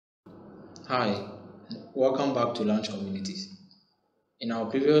Hi, welcome back to Launch Communities. In our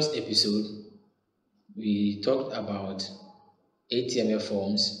previous episode, we talked about HTML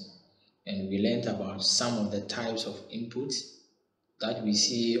forms and we learned about some of the types of inputs that we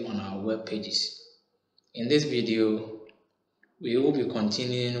see on our web pages. In this video, we will be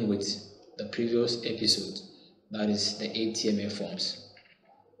continuing with the previous episode, that is the HTML forms.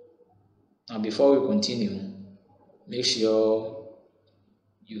 Now, before we continue, make sure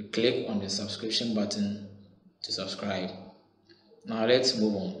you click on the subscription button to subscribe. Now let's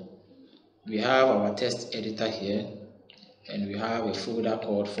move on. We have our text editor here and we have a folder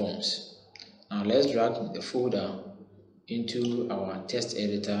called forms. Now let's drag the folder into our text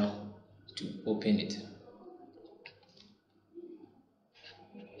editor to open it.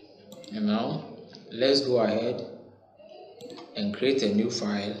 And now let's go ahead and create a new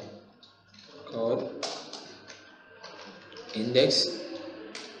file called index.html.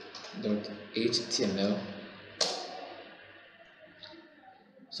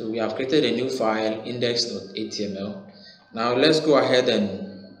 So we have created a new file, index.html. Now let's go ahead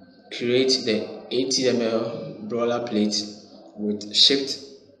and create the HTML boilerplate with shift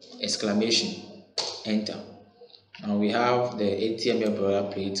exclamation enter. Now we have the HTML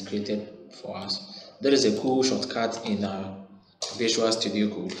boilerplate created for us. There is a cool shortcut in Visual Studio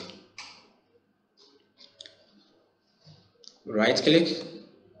Code. Right click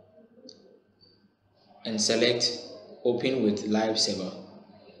and select open with Live Server.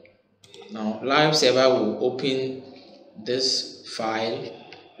 Now Live Server will open this file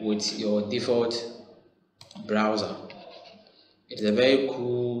with your default browser. It's a very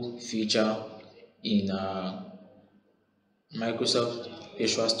cool feature in Microsoft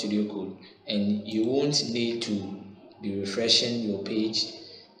Visual Studio Code, and you won't need to be refreshing your page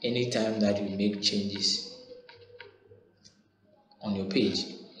anytime that you make changes on your page.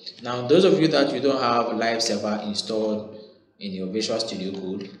 Now, those of you that you don't have Live Server installed in your Visual Studio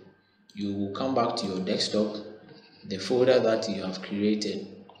Code, you will come back to your desktop, the folder that you have created,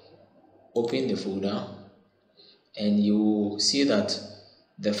 open the folder, and you will see that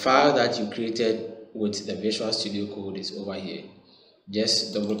the file that you created with the Visual Studio Code is over here.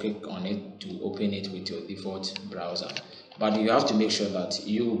 Just double click on it to open it with your default browser, but you have to make sure that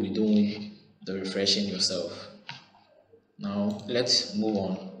you will be doing the refreshing yourself. Now let's move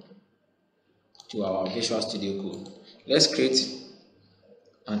on to our Visual Studio Code. Let's create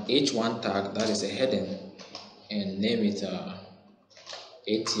an h1 tag, that is a heading, and name it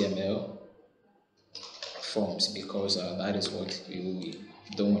HTML forms, because that is what we will be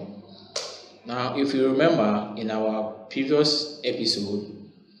doing. Now, if you remember, in our previous episode,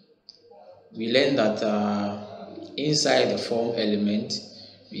 we learned that inside the form element,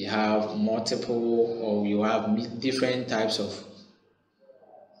 we have multiple, or you have different types of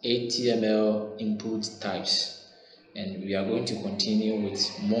HTML input types, and we are going to continue with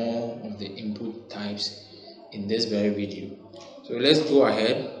more of the input types in this very video. So let's go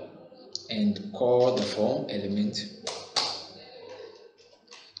ahead and call the form element.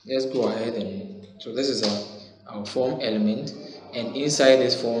 Let's go ahead and so this is our form element, and inside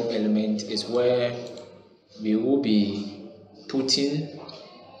this form element is where we will be putting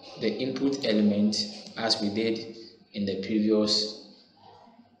the input element as we did in the previous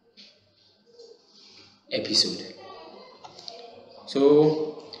episode.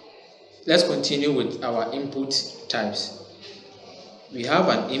 So let's continue with our input types. We have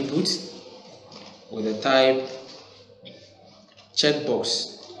an input with a type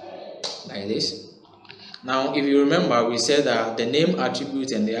checkbox like this. Now, if you remember, we said that the name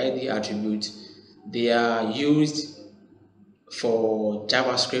attribute and the ID attribute, they are used for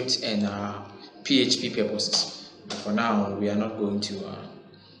JavaScript and PHP purposes. But for now, we are not going to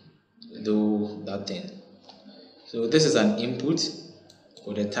do that thing. So this is an input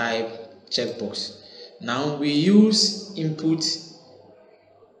with a type checkbox. Now we use input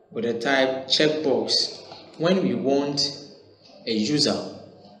with a type checkbox when we want a user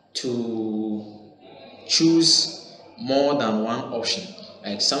to choose more than one option.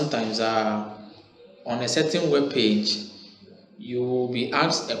 Like sometimes on a certain web page, you will be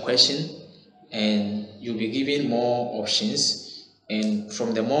asked a question and you'll be given more options, and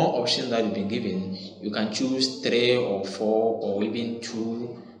from the more options that you've been given, you can choose 3 or 4 or even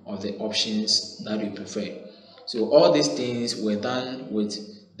 2 of the options that you prefer. So all these things were done with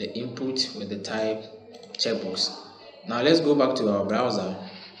the input with the type checkbox. Now let's go back to our browser.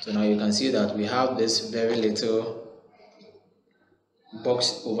 So now you can see that we have this very little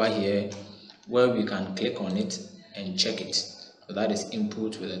box over here where we can click on it and check it. So that is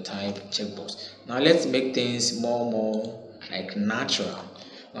input with a type checkbox. Now let's make things more like natural.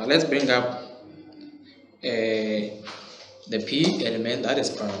 Now let's bring up the P element, that is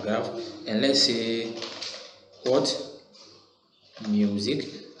paragraph, and let's say what music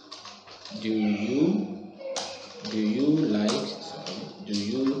do you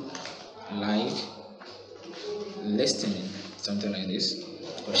like listening, something like this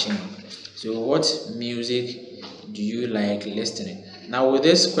question. So what music do you like listening? Now with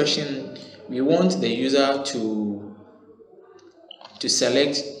this question, we want the user to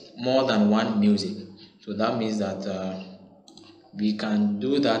select more than one music. So that means that we can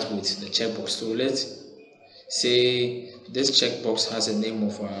do that with the checkbox. So let's say this checkbox has a name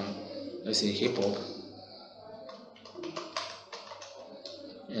of let's say hip hop,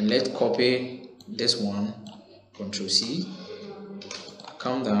 and let's copy this one, Ctrl C,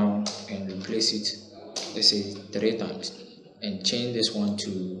 come down and replace it, let's say 3 times, and change this one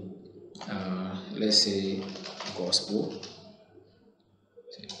to let's say gospel,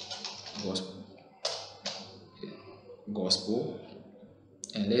 gospel,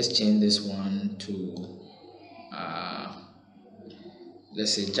 and let's change this one to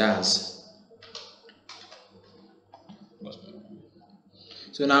let's say jazz.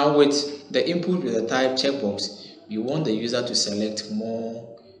 So now with the input with the type checkbox, we want the user to select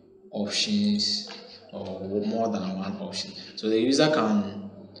more options or more than one option. So the user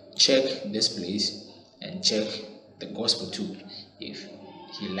can check this place and check the gospel too if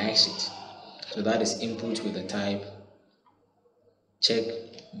he likes it. So that is input with the type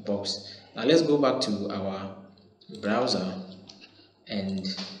checkbox. Now let's go back to our browser and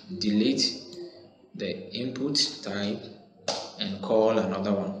delete the input type and call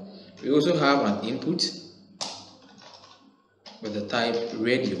another one. We also have an input with the type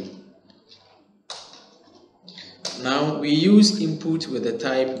radio. Now we use input with the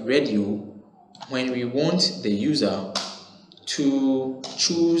type radio when we want the user to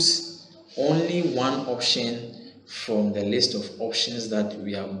choose only one option from the list of options that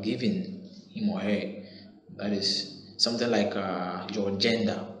we have given him or her. That is something like your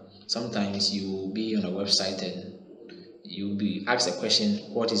gender. Sometimes you will be on a website and you'll be asked a question,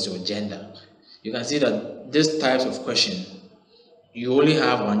 what is your gender? You can see that this type of question, you only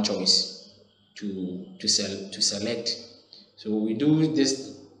have one choice to select. So we do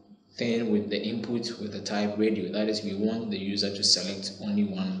this thing with the input with the type radio. That is, we want the user to select only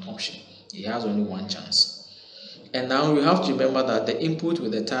one option. He has only one chance. And now you have to remember that the input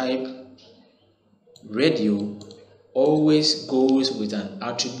with the type radio always goes with an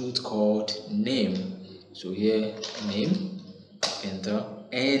attribute called name. So here, name, enter,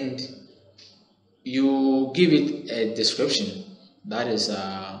 and you give it a description that is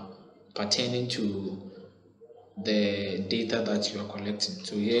pertaining to the data that you are collecting.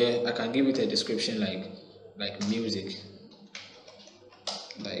 So here I can give it a description like music,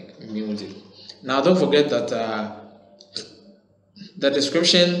 Now don't forget that the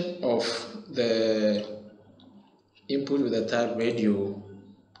description of the input with the type radio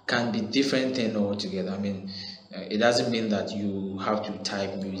can be different thing altogether. I mean, it doesn't mean that you have to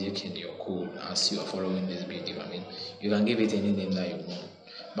type music in your code as you are following this video. I mean, you can give it any name that you want,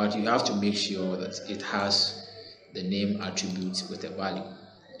 but you have to make sure that it has the name attribute with a value.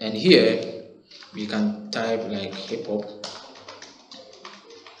 And here we can type like hip hop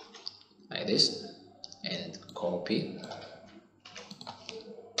like this and copy.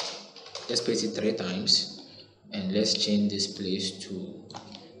 Let's paste it 3 times and let's change this place to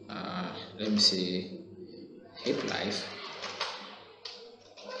let me say hip life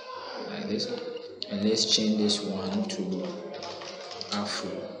like this, and let's change this one to afro.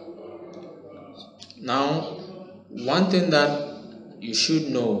 Now one thing that you should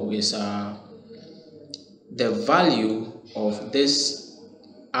know is the value of this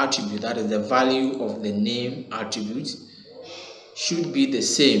attribute, that is the value of the name attribute, should be the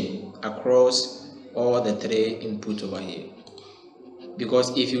same across all the 3 inputs over here.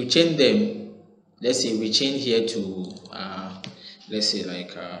 Because if you change them, let's say we change here to let's say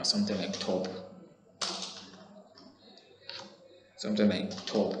like something like top,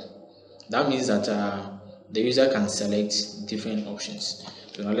 that means that the user can select different options.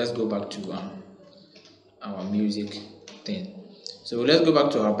 So now let's go back to our music thing. So let's go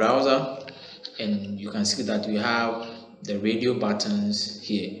back to our browser, and you can see that we have the radio buttons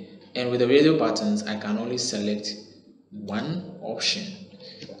here, and with the radio buttons I can only select one option.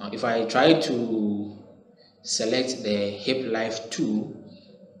 Now if I try to select the hip life 2,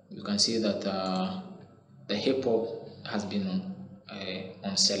 you can see that the hip hop has been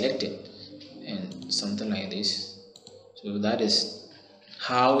unselected and something like this. So that is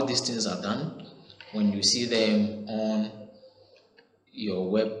how these things are done when you see them on your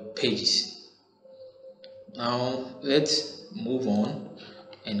web pages. Now let's move on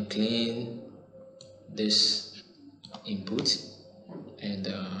and clean this input and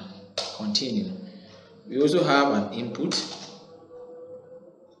continue. We also have an input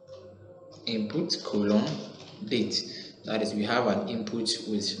colon date. That is, we have an input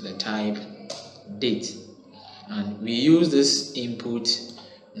with the type date, and we use this input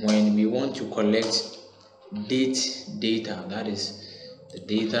when we want to collect date data, that is the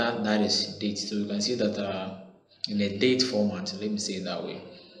data that is date. So you can see that in a date format, let me say it that way,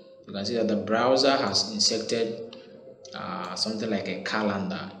 you can see that the browser has inserted something like a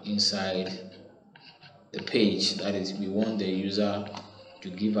calendar inside the page. That is, we want the user to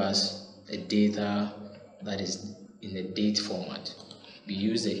give us a data that is in the date format. We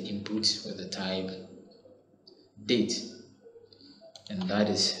use the input with the type date, and that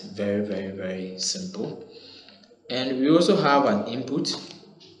is very, very, very simple. And we also have an input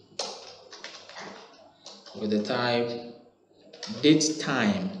with the type date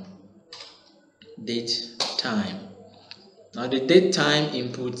time. Now the date time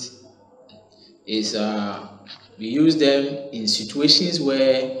input is we use them in situations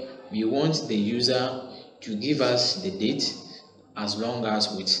where we want the user to give us the date as long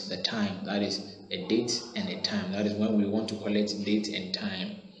as with the time, that is a date and a time. That is when we want to collect date and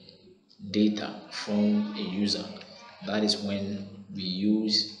time data from a user. That is when we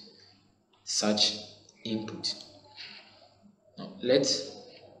use such input. Now let's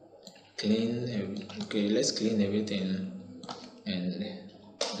clean everything and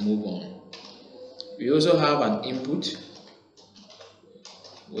move on. We also have an input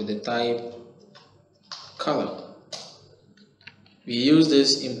with the type color. We use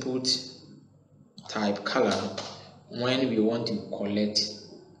this input type color when we want to collect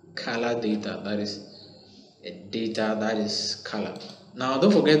color data, that is a data that is color. Now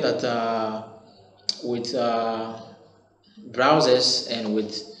don't forget that with browsers and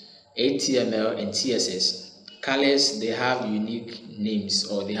with HTML and CSS, colors, they have unique names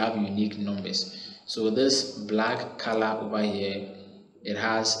or they have unique numbers. So this black color over here, it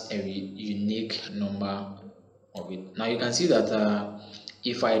has a unique number of it. Now you can see that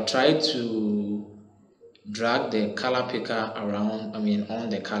if I try to drag the color picker around, on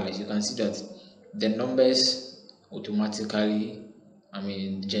the colors, you can see that the numbers automatically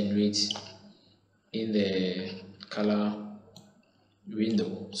generate in the color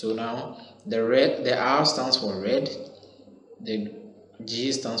window. So now the R stands for red, the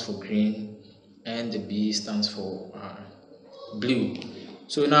G stands for green, and the B stands for blue.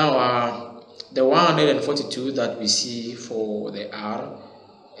 So now the 142 that we see for the R,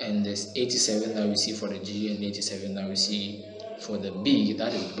 and this 87 that we see for the G, and 87 that we see for the B,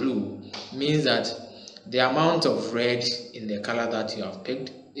 that is blue, means that the amount of red in the color that you have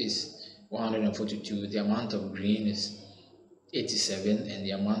picked is 142, the amount of green is 87, and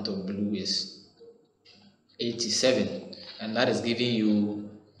the amount of blue is 87, and that is giving you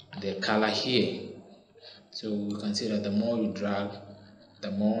the color here. So you can see that the more you drag,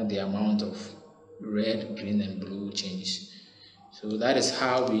 the more the amount of red, green, and blue changes. So that is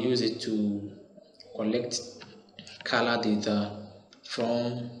how we use it to collect color data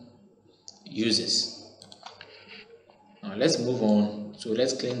from users. Now let's move on. So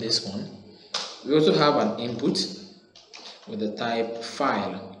let's clean this one. We also have an input with the type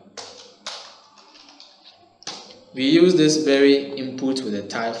file. We use this very input with the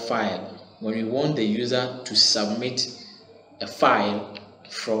type file when we want the user to submit a file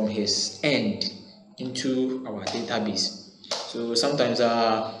from his end into our database. So sometimes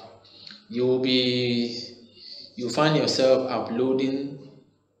you find yourself uploading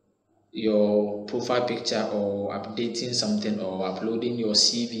your profile picture or updating something or uploading your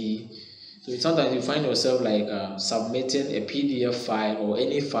CV. So sometimes you find yourself like submitting a PDF file or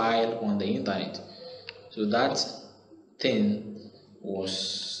any file on the internet. So that thing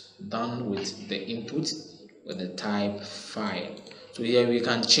was done with the input with the type file. So here we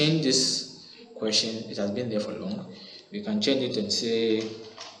can change this question. It has been there for long. We can change it and say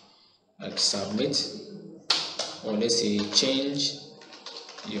like submit, or let's say change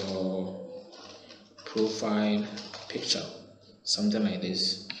your profile picture, something like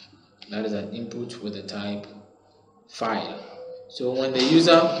this. That is an input with the type file. So when the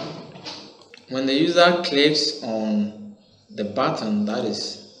user clicks on the button that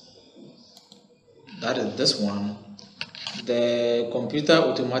is this one, the computer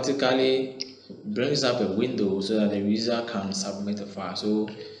automatically brings up a window so that the user can submit a file. So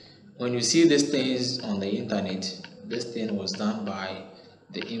when you see these things on the internet, this thing was done by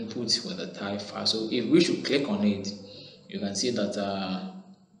the input with the type file. So if we should click on it, you can see that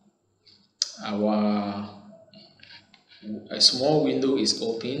a small window is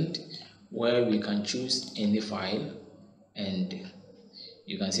opened where we can choose any file, and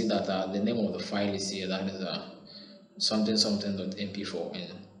you can see that the name of the file is here, that is something.mp4,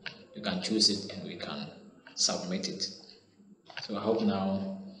 and you can choose it and we can submit it. So I hope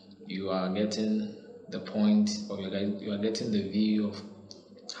now you are getting the point, or you are getting the view of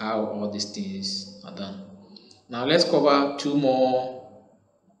how all these things are done. Now let's cover two more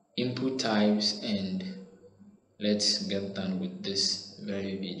input types and let's get done with this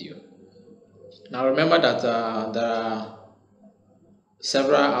very video. Now remember that there are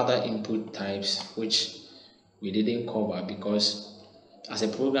several other input types which we didn't cover because as a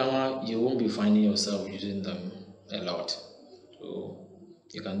programmer you won't be finding yourself using them a lot, so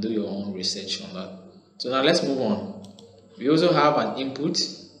you can do your own research on that. So now let's move on. We also have an input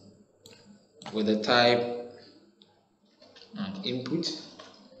with the type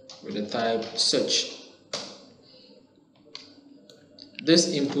search. This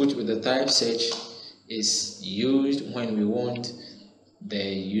input with the type search is used when we want the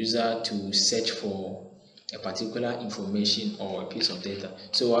user to search for a particular information or a piece of data.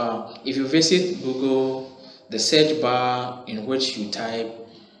 So if you visit Google, the search bar in which you type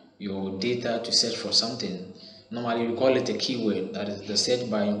your data to search for something, normally we call it a keyword. That is the search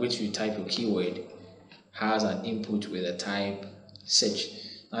bar in which you type your keyword has an input with a type search.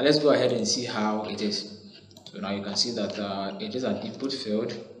 Now let's go ahead and see how it is. So now you can see that it is an input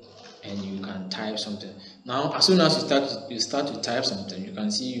field and you can type something. Now as soon as you start to type something, you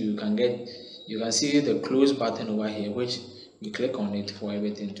can see the close button over here, which we click on it for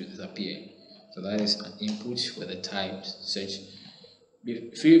everything to disappear. So that is an input with a type search.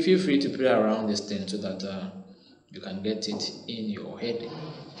 Feel free to play around this thing so that you can get it in your head,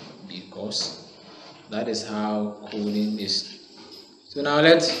 because that is how coding is. So now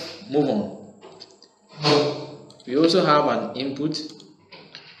let's move on. We also have an input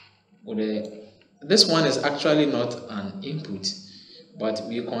with this one is actually not an input, but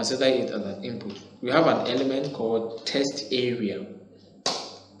we consider it as an input. We have an element called test area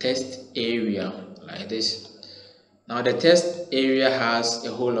like this. Now the test area has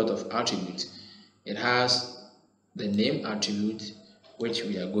a whole lot of attributes. It has the name attribute, which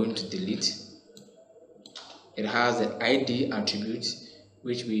we are going to delete. It has the ID attribute,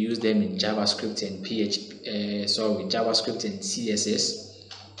 which we use them in JavaScript and JavaScript and CSS,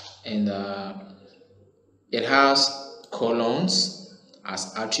 and it has colons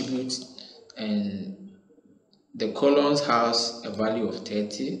as attributes, and the colons has a value of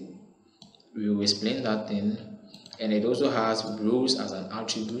 30. We will explain that thing. And it also has rows as an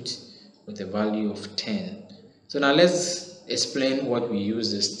attribute with a value of 10. So now let's explain what we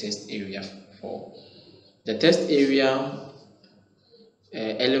use this test area for. The test area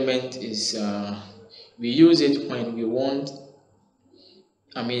element is we use it when we want,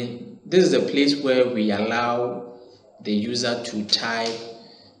 this is a place where we allow the user to type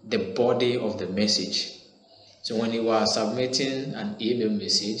the body of the message. So when you are submitting an email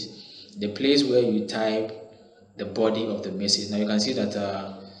message, the place where you type the body of the message. Now you can see that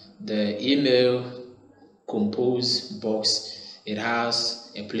the email compose box, it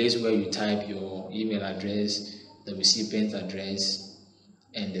has a place where you type your email address, the recipient address,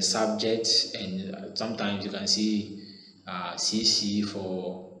 and the subject, and sometimes you can see CC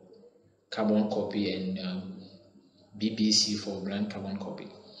for carbon copy and BBC for blank carbon copy.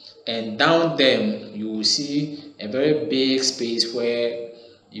 And down them you will see a very big space where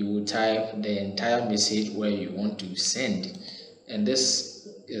you will type the entire message where you want to send, and this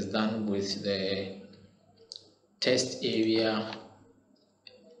is done with the test area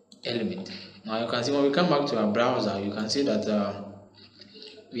element. Now you can see when we come back to our browser, you can see that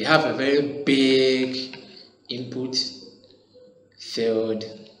we have a very big input field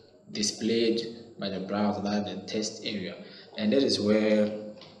displayed by the browser, that is the test area, and that is where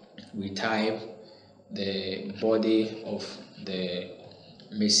we type the body of the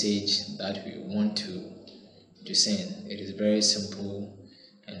message that we want to send. It is very simple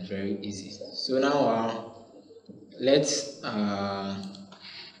and very easy. So now let's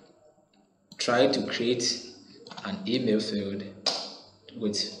try to create an email field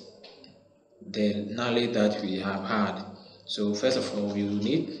with the knowledge that we have had. So first of all, we will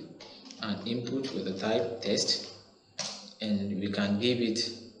need an input with the type test, and we can give it,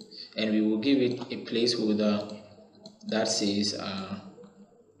 and we will give it a placeholder that says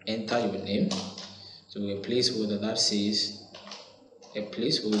enter your name. So a placeholder that says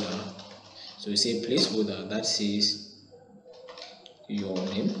so you say placeholder that says your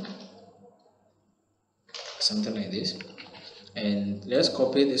name, something like this. And let's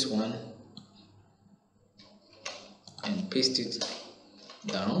copy this one and paste it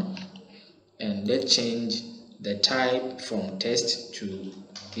down, and let's change the type from text to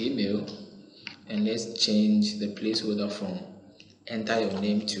email, and let's change the placeholder from enter your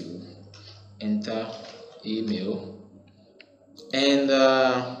name to enter email. And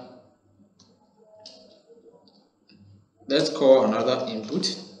let's call another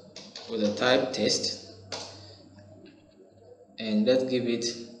input with the type text, and let's give it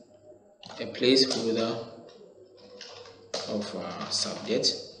a placeholder of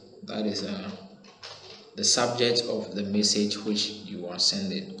subject, that is the subject of the message which you are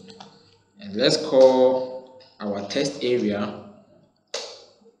sending. And let's call our test area,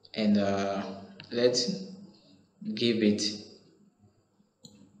 and let's give it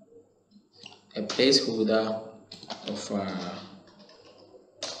a placeholder of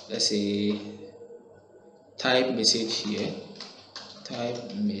let's say type message here,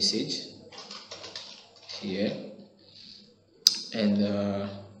 type message here, and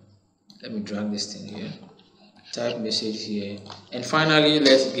let me drag this thing here, type message here, and finally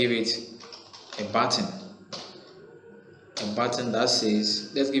let's give it a button that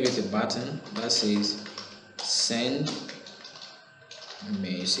says, let's give it a button that says send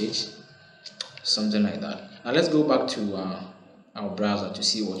message, something like that. Now let's go back to our browser to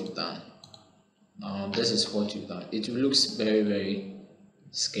see what we've done. Now this is what we've done. It looks very, very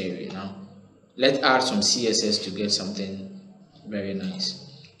scary. Now let's add some CSS to get something very nice.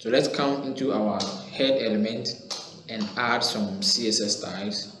 So let's come into our head element and add some CSS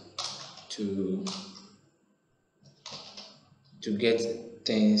styles to get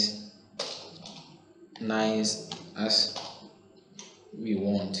things nice as we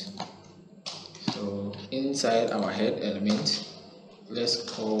want. So inside our head element, let's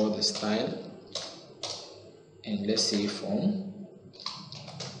call the style, and let's say form,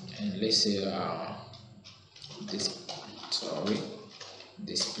 and let's say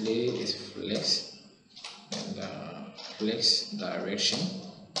display is flex, and flex direction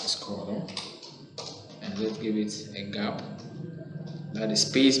is column, and let's give it a gap, that is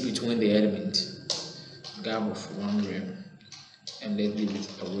space between the element, gap of 1 rem, and let's give it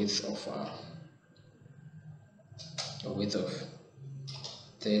a width of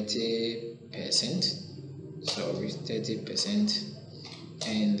 30%, so with 30%,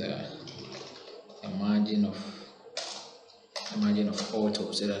 and a margin of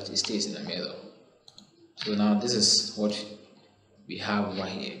auto, so that it stays in the middle. So now this is what we have over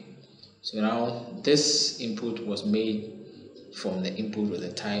here. So now this input was made from the input with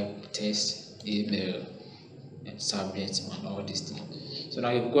the type text, email, and subject, and all these things. So now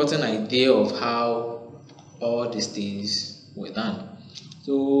you've got an idea of how all these things were done.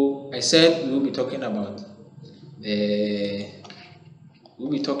 So I said we'll be talking about the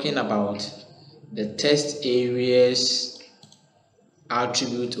text areas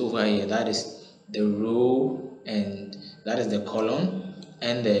attribute over here, that is the row, and that is the column,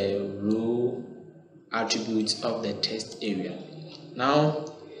 and the row attributes of the text area. Now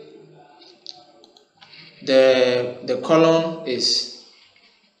the column is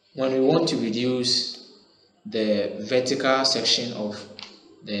when we want to reduce the vertical section of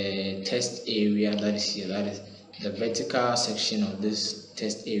the text area that is here, that is the vertical section of this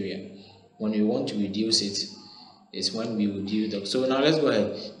text area. When we want to reduce it is when we would use the. So now let's go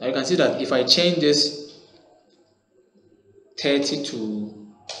ahead. Now you can see that if I change this 30 to,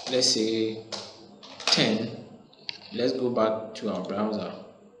 let's say, 10, let's go back to our browser.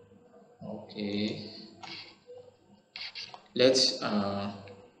 Okay, let's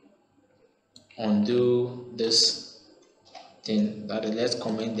undo this thing, that is, let's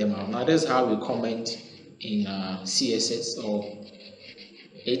comment them out. Now this is how we comment in CSS or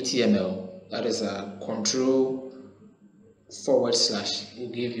HTML, that is a control / will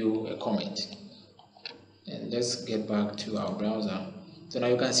give you a comment. And let's get back to our browser. So now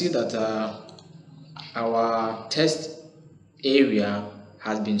you can see that our text area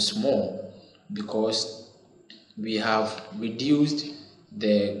has been small because we have reduced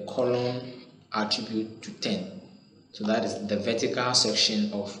the column attribute to 10. So that is the vertical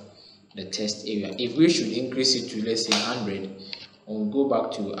section of the text area. If we should increase it to, let's say, 100, when we go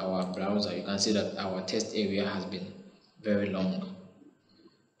back to our browser, you can see that our text area has been very long.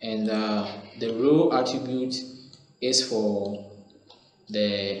 And the row attribute is for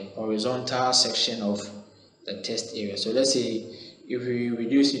the horizontal section of the text area. So let's say if we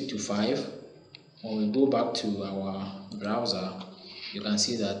reduce it to 5, when we go back to our browser, you can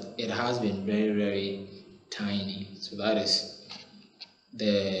see that it has been very, very tiny. So that is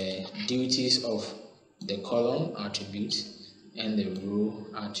the duties of the column attribute. and the row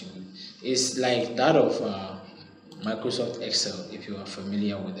attribute. It's like that of Microsoft Excel, if you are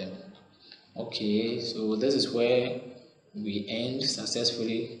familiar with them. Okay, so this is where we end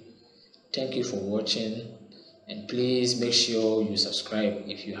successfully. Thank you for watching, and please make sure you subscribe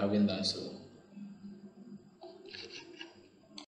if you haven't done so.